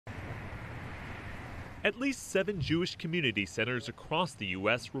At least 7 Jewish community centers across the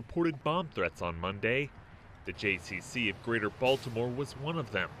U.S. reported bomb threats on Monday. The JCC of Greater Baltimore was one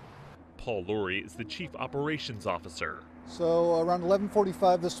of them. Paul Lurie is the Chief Operations Officer. So around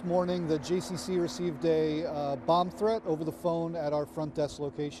 11:45 this morning, the JCC received a bomb threat over the phone at our front desk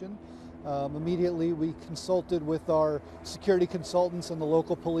location. Immediately, we consulted with our security consultants and the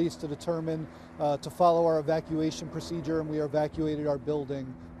local police to determine to follow our evacuation procedure, and we evacuated our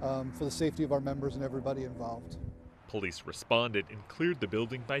building for the safety of our members and everybody involved. Police responded and cleared the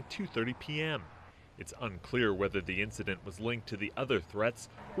building by 2:30 p.m. It's unclear whether the incident was linked to the other threats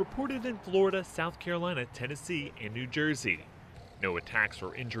reported in Florida, South Carolina, Tennessee, and New Jersey. No attacks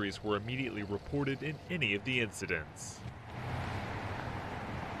or injuries were immediately reported in any of the incidents.